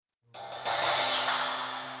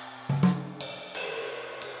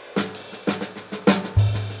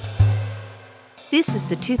This is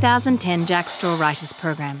the 2010 Jack Straw Writers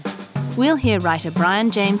Program. We'll hear writer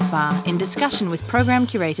Brian James Barr in discussion with program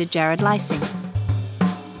curator Jared Lysing.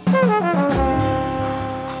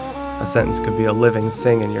 A sentence could be a living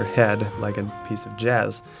thing in your head, like a piece of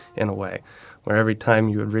jazz, in a way, where every time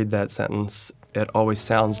you would read that sentence, it always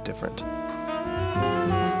sounds different.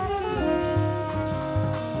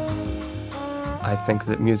 I think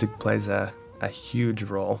that music plays a huge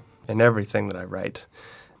role in everything that I write.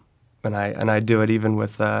 And I do it even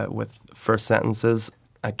with first sentences.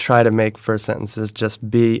 I try to make first sentences just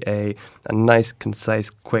be a nice, concise,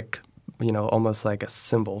 quick, almost like a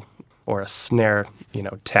cymbal or a snare,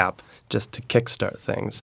 tap, just to kickstart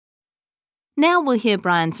things. Now we'll hear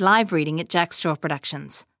Brian's live reading at Jack Straw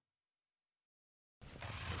Productions.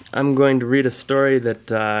 I'm going to read a story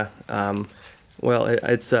that,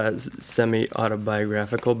 it's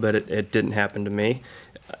semi-autobiographical, but it didn't happen to me.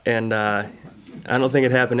 And I don't think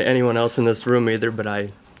it happened to anyone else in this room either, but I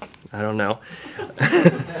don't know.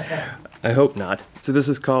 I hope not. So this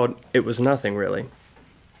is called It Was Nothing Really.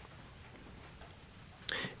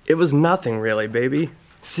 It was nothing really, baby.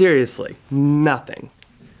 Seriously, nothing.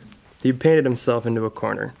 He painted himself into a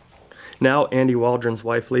corner. Now Andy Waldron's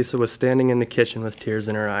wife Lisa was standing in the kitchen with tears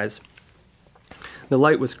in her eyes. The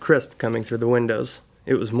light was crisp coming through the windows.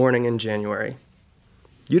 It was morning in January.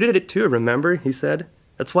 "You did it too, remember?" he said.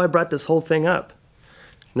 "That's why I brought this whole thing up."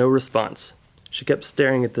 No response. She kept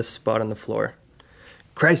staring at this spot on the floor.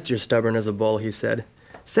 "Christ, you're stubborn as a bull," he said.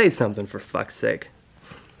 "Say something, for fuck's sake."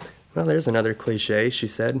 "Well, there's another cliché," she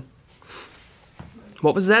said.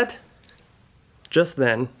 "What was that?" Just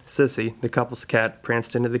then, Sissy, the couple's cat,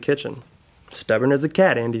 pranced into the kitchen. "Stubborn as a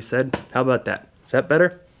cat," Andy said. "How about that? Is that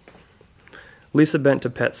better?" Lisa bent to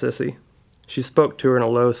pet Sissy. She spoke to her in a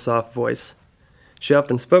low, soft voice. She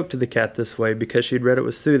often spoke to the cat this way because she'd read it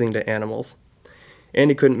was soothing to animals.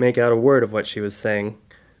 Andy couldn't make out a word of what she was saying,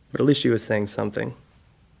 but at least she was saying something.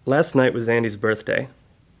 Last night was Andy's birthday.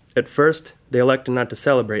 At first, they elected not to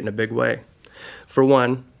celebrate in a big way. For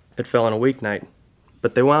one, it fell on a weeknight,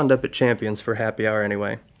 but they wound up at Champions for happy hour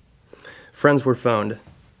anyway. Friends were phoned.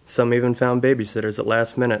 Some even found babysitters at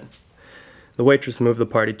last minute. The waitress moved the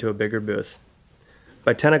party to a bigger booth.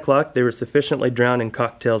 By 10 o'clock, they were sufficiently drowned in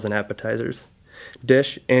cocktails and appetizers.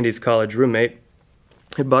 Dish, Andy's college roommate,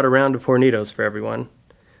 had bought a round of Hornitos for everyone.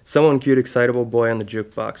 Someone cued Excitable Boy on the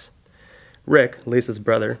jukebox. Rick, Lisa's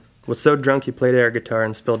brother, was so drunk he played air guitar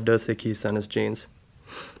and spilled Dos Equis on his jeans.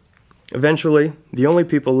 Eventually, the only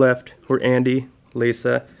people left were Andy,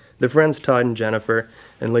 Lisa, the friends Todd and Jennifer,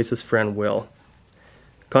 and Lisa's friend Will.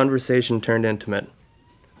 Conversation turned intimate.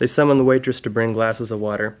 They summoned the waitress to bring glasses of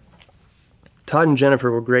water. Todd and Jennifer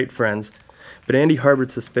were great friends, but Andy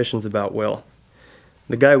harbored suspicions about Will.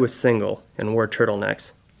 The guy was single and wore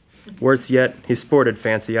turtlenecks. Worse yet, he sported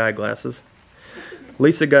fancy eyeglasses.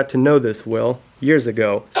 Lisa got to know this Will years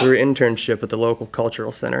ago through her internship at the local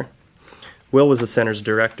cultural center. Will was the center's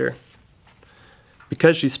director.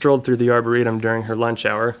 Because she strolled through the Arboretum during her lunch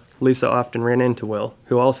hour, Lisa often ran into Will,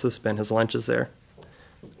 who also spent his lunches there.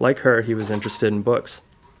 Like her, he was interested in books.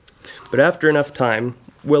 But after enough time,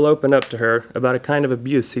 Will opened up to her about a kind of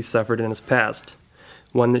abuse he suffered in his past,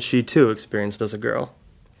 one that she too experienced as a girl.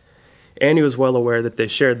 Andy was well aware that they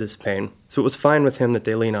shared this pain, so it was fine with him that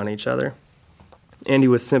they lean on each other. Andy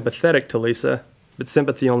was sympathetic to Lisa, but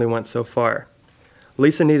sympathy only went so far.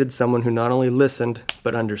 Lisa needed someone who not only listened,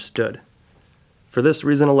 but understood. For this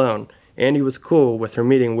reason alone, Andy was cool with her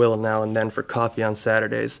meeting Will now and then for coffee on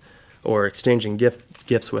Saturdays, or exchanging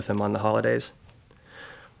gifts with him on the holidays.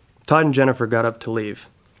 Todd and Jennifer got up to leave,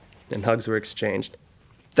 and hugs were exchanged.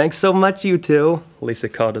 "Thanks so much, you two," Lisa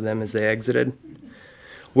called to them as they exited.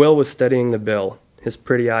 Will was studying the bill, his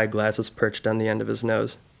pretty eyeglasses perched on the end of his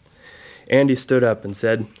nose. Andy stood up and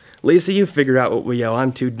said, "Lisa, you figure out what we owe.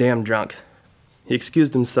 I'm too damn drunk." He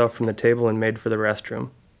excused himself from the table and made for the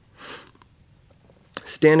restroom.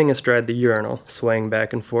 Standing astride the urinal, swaying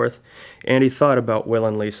back and forth, Andy thought about Will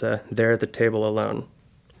and Lisa there at the table alone.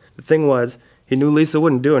 The thing was, he knew Lisa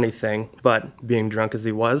wouldn't do anything, but, being drunk as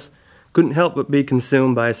he was, couldn't help but be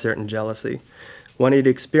consumed by a certain jealousy, one he'd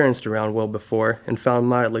experienced around Will before and found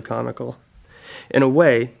mildly comical. In a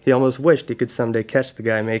way, he almost wished he could someday catch the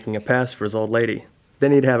guy making a pass for his old lady.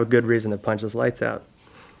 Then he'd have a good reason to punch his lights out.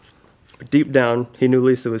 But deep down, he knew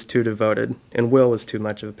Lisa was too devoted, and Will was too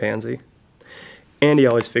much of a pansy. Andy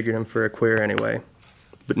always figured him for a queer anyway.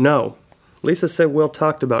 But no, Lisa said Will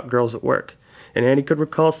talked about girls at work, and Andy could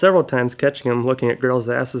recall several times catching him looking at girls'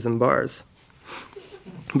 asses in bars.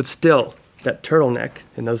 But still, that turtleneck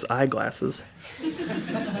and those eyeglasses.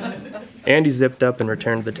 Andy zipped up and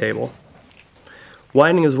returned to the table.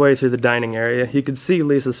 Winding his way through the dining area, he could see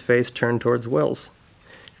Lisa's face turned towards Will's.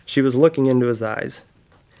 She was looking into his eyes.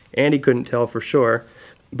 Andy couldn't tell for sure,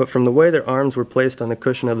 but from the way their arms were placed on the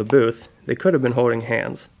cushion of the booth, they could have been holding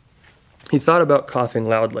hands. He thought about coughing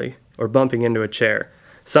loudly, or bumping into a chair,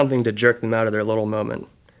 something to jerk them out of their little moment.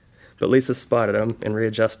 But Lisa spotted him and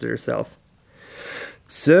readjusted herself.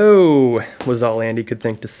 "So," was all Andy could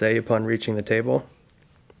think to say upon reaching the table.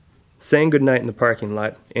 Saying goodnight in the parking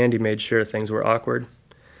lot, Andy made sure things were awkward.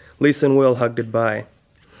 Lisa and Will hugged goodbye.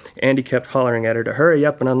 Andy kept hollering at her to hurry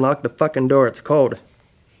up and unlock the fucking door, it's cold.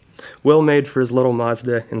 Will made for his little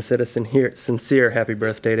Mazda and said a sincere happy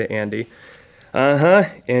birthday to Andy. "Uh-huh,"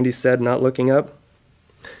 Andy said, not looking up.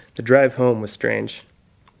 The drive home was strange.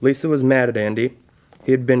 Lisa was mad at Andy.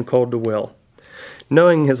 He had been cold to Will.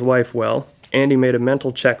 Knowing his wife well, Andy made a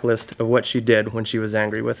mental checklist of what she did when she was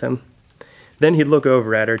angry with him. Then he'd look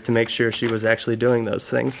over at her to make sure she was actually doing those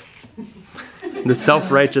things. The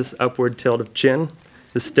self-righteous upward tilt of chin,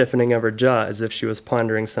 the stiffening of her jaw as if she was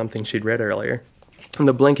pondering something she'd read earlier, and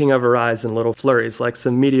the blinking of her eyes in little flurries like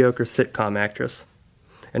some mediocre sitcom actress.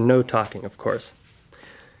 And no talking, of course.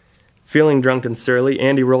 Feeling drunk and surly,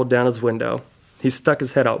 Andy rolled down his window. He stuck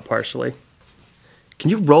his head out partially. "Can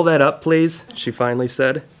you roll that up, please?" she finally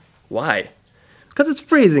said. "Why?" "Because it's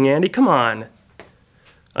freezing, Andy, come on."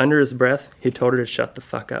 Under his breath, he told her to shut the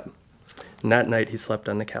fuck up. And that night, he slept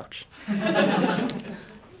on the couch.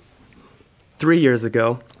 3 years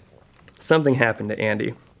ago, something happened to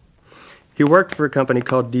Andy. He worked for a company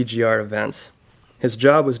called DGR Events. His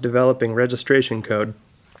job was developing registration code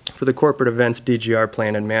for the corporate events DGR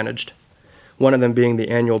planned and managed, one of them being the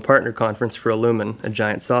annual partner conference for Illumin, a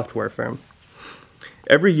giant software firm.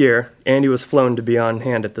 Every year, Andy was flown to be on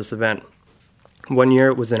hand at this event. One year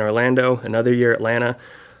it was in Orlando, another year Atlanta,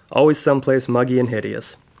 always someplace muggy and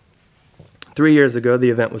hideous. 3 years ago, the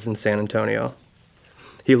event was in San Antonio.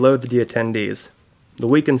 He loathed the attendees. The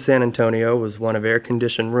week in San Antonio was one of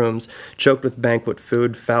air-conditioned rooms choked with banquet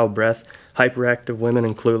food, foul breath, hyperactive women,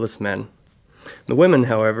 and clueless men. The women,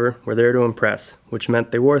 however, were there to impress, which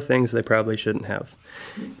meant they wore things they probably shouldn't have.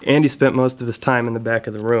 Andy spent most of his time in the back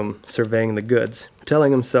of the room, surveying the goods,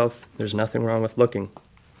 telling himself there's nothing wrong with looking.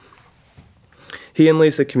 He and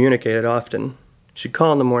Lisa communicated often. She'd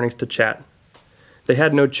call in the mornings to chat. They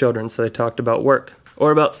had no children, so they talked about work,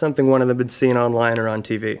 or about something one of them had seen online or on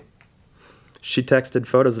TV. She texted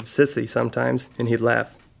photos of Sissy sometimes, and he'd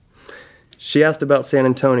laugh. She asked about San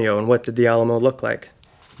Antonio and what did the Alamo look like,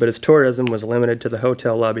 but his tourism was limited to the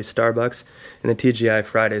hotel lobby Starbucks and the TGI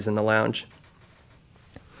Fridays in the lounge.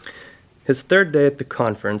 His third day at the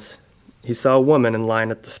conference, he saw a woman in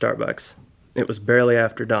line at the Starbucks. It was barely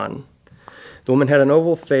after dawn. The woman had an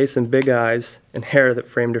oval face and big eyes and hair that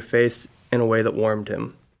framed her face in a way that warmed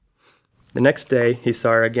him. The next day, he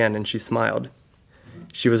saw her again, and she smiled.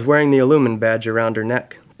 She was wearing the Illumin badge around her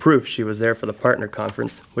neck, proof she was there for the partner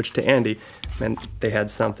conference, which to Andy meant they had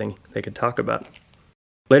something they could talk about.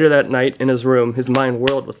 Later that night, in his room, his mind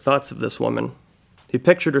whirled with thoughts of this woman. He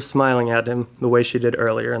pictured her smiling at him the way she did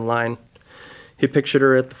earlier in line. He pictured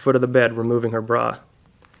her at the foot of the bed removing her bra.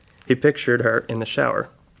 He pictured her in the shower.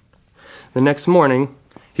 The next morning,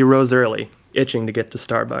 he rose early, itching to get to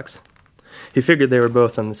Starbucks. He figured they were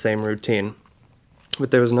both on the same routine,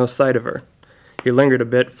 but there was no sight of her. He lingered a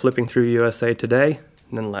bit, flipping through USA Today,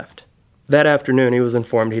 and then left. That afternoon, he was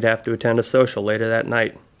informed he'd have to attend a social later that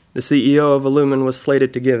night. The CEO of Illumin was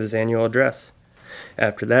slated to give his annual address.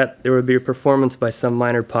 After that, there would be a performance by some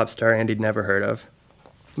minor pop star Andy'd never heard of.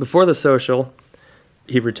 Before the social,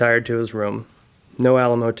 he retired to his room. No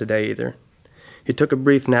Alamo today either. He took a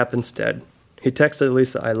brief nap instead. He texted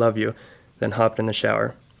Lisa, "I love you," then hopped in the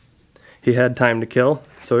shower. He had time to kill,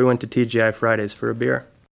 so he went to TGI Fridays for a beer.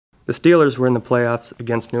 The Steelers were in the playoffs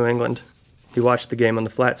against New England. He watched the game on the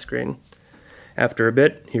flat screen. After a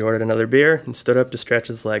bit, he ordered another beer and stood up to stretch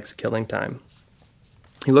his legs, killing time.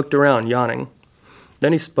 He looked around, yawning.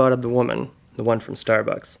 Then he spotted the woman, the one from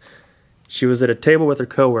Starbucks. She was at a table with her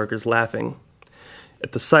coworkers, laughing.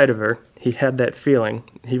 At the sight of her, he had that feeling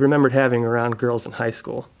he remembered having around girls in high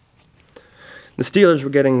school. The Steelers were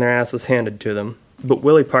getting their asses handed to them, but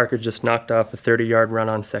Willie Parker just knocked off a 30-yard run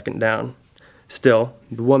on second down. Still,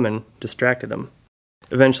 the woman distracted him.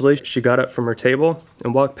 Eventually, she got up from her table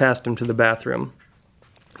and walked past him to the bathroom.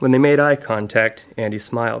 When they made eye contact, Andy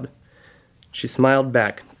smiled. She smiled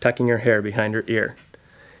back, tucking her hair behind her ear.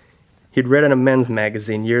 He'd read in a men's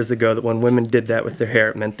magazine years ago that when women did that with their hair,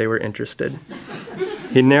 it meant they were interested.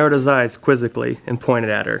 He narrowed his eyes quizzically and pointed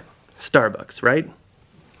at her. Starbucks, right?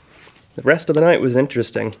 The rest of the night was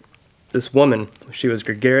interesting. This woman, she was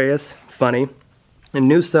gregarious, funny, and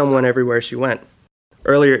knew someone everywhere she went.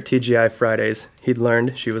 Earlier at TGI Fridays, he'd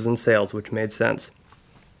learned she was in sales, which made sense.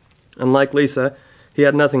 Unlike Lisa, he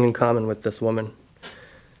had nothing in common with this woman.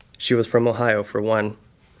 She was from Ohio, for one.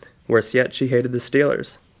 Worse yet, she hated the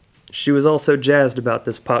Steelers. She was also jazzed about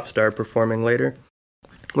this pop star performing later.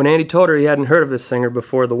 When Andy told her he hadn't heard of this singer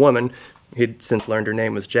before, the woman, he'd since learned her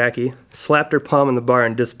name was Jackie, slapped her palm in the bar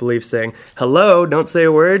in disbelief, saying, "Hello, don't say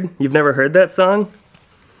a word? You've never heard that song?"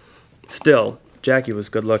 Still, Jackie was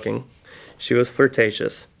good-looking. She was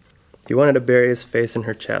flirtatious. He wanted to bury his face in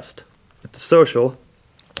her chest. At the social,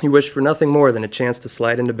 he wished for nothing more than a chance to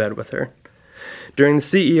slide into bed with her. During the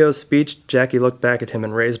CEO's speech, Jackie looked back at him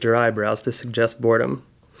and raised her eyebrows to suggest boredom.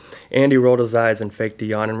 Andy rolled his eyes and faked a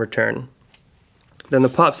yawn in return. Then the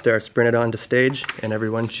pop star sprinted onto stage, and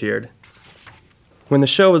everyone cheered. When the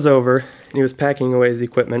show was over and he was packing away his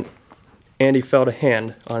equipment, Andy felt a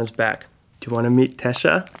hand on his back. "Do you want to meet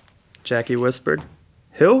Tesha?" Jackie whispered.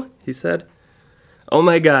 "Who?" he said. "Oh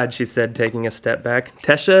my God," she said, taking a step back.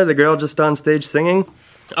 "Tesha, the girl just on stage singing?"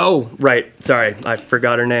 "Oh, right. Sorry, I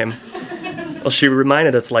forgot her name." Well, she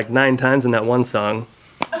reminded us like 9 times in that one song.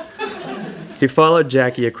 He followed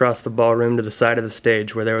Jackie across the ballroom to the side of the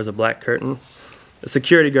stage where there was a black curtain. A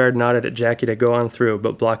security guard nodded at Jackie to go on through,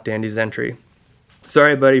 but blocked Andy's entry.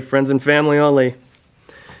 "Sorry, buddy, friends and family only."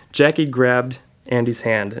 Jackie grabbed Andy's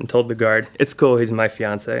hand and told the guard, "It's cool, he's my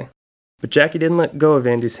fiancé." But Jackie didn't let go of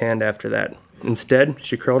Andy's hand after that. Instead,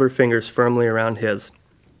 she curled her fingers firmly around his.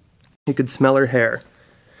 He could smell her hair.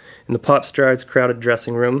 In the pop star's crowded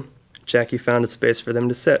dressing room, Jackie found a space for them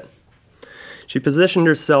to sit. She positioned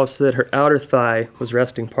herself so that her outer thigh was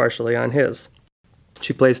resting partially on his.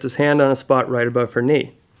 She placed his hand on a spot right above her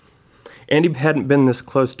knee. Andy hadn't been this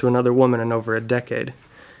close to another woman in over a decade.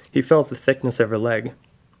 He felt the thickness of her leg.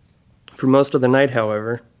 For most of the night,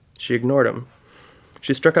 however, she ignored him.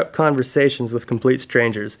 She struck up conversations with complete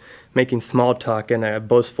strangers, making small talk in a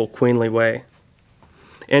boastful, queenly way.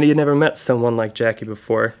 Andy had never met someone like Jackie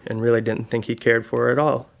before, and really didn't think he cared for her at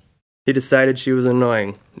all. He decided she was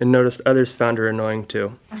annoying, and noticed others found her annoying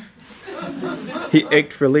too. He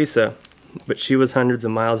ached for Lisa, but she was hundreds of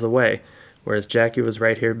miles away, whereas Jackie was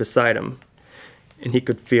right here beside him. And he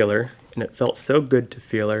could feel her, and it felt so good to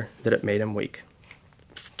feel her that it made him weak.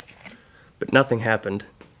 But nothing happened.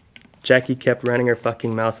 Jackie kept running her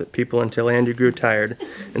fucking mouth at people until Andy grew tired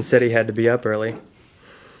and said he had to be up early.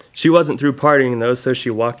 She wasn't through partying, though, so she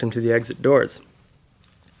walked him to the exit doors.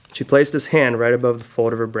 She placed his hand right above the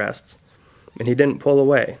fold of her breasts, and he didn't pull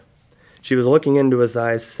away. She was looking into his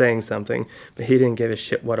eyes, saying something, but he didn't give a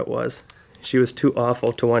shit what it was. She was too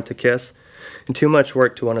awful to want to kiss, and too much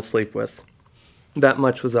work to want to sleep with. That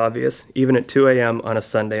much was obvious, even at 2 a.m. on a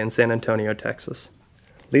Sunday in San Antonio, Texas.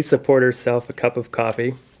 Lisa poured herself a cup of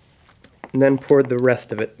coffee, and then poured the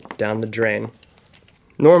rest of it down the drain.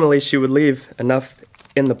 Normally, she would leave enough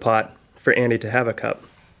in the pot for Andy to have a cup,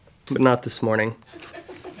 but not this morning.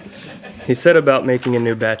 He set about making a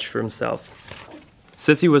new batch for himself.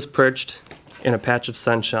 Sissy was perched in a patch of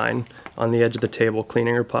sunshine on the edge of the table,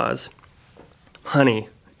 cleaning her paws. "Honey,"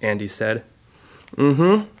 Andy said.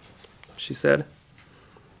 "Mm-hmm," she said.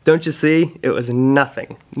 "Don't you see? It was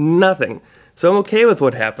nothing. Nothing. So I'm okay with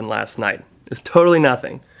what happened last night. It was totally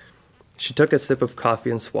nothing." She took a sip of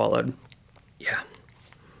coffee and swallowed. "Yeah.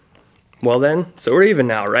 Well then, so we're even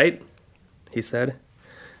now, right?" he said.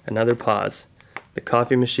 Another pause. The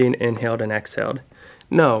coffee machine inhaled and exhaled.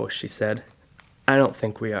 "No," she said. "I don't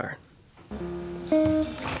think we are."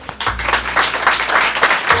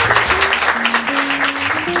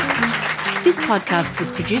 This podcast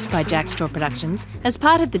was produced by Jack Straw Productions as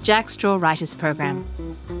part of the Jack Straw Writers Program.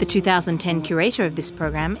 The 2010 curator of this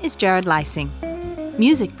program is Jared Lysing.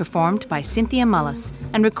 Music performed by Cynthia Mullis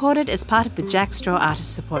and recorded as part of the Jack Straw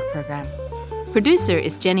Artist Support Program. Producer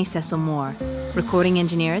is Jenny Cecil Moore. Recording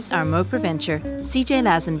engineers are Mo Preventure, CJ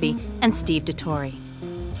Lazenby, and Steve DeTore.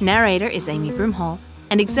 Narrator is Amy Broomhall,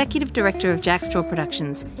 and Executive Director of Jack Straw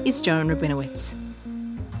Productions is Joan Rabinowitz.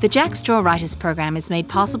 The Jack Straw Writers Program is made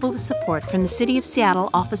possible with support from the City of Seattle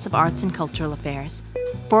Office of Arts and Cultural Affairs,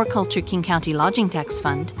 For Culture King County Lodging Tax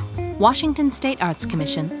Fund, Washington State Arts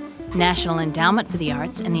Commission, National Endowment for the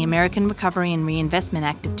Arts and the American Recovery and Reinvestment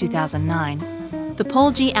Act of 2009, the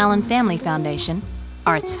Paul G. Allen Family Foundation,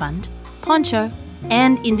 Arts Fund, Poncho,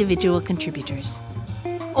 and individual contributors.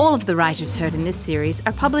 All of the writers heard in this series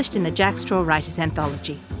are published in the Jack Straw Writers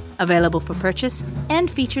Anthology, available for purchase and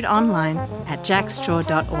featured online at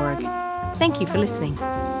jackstraw.org. Thank you for listening.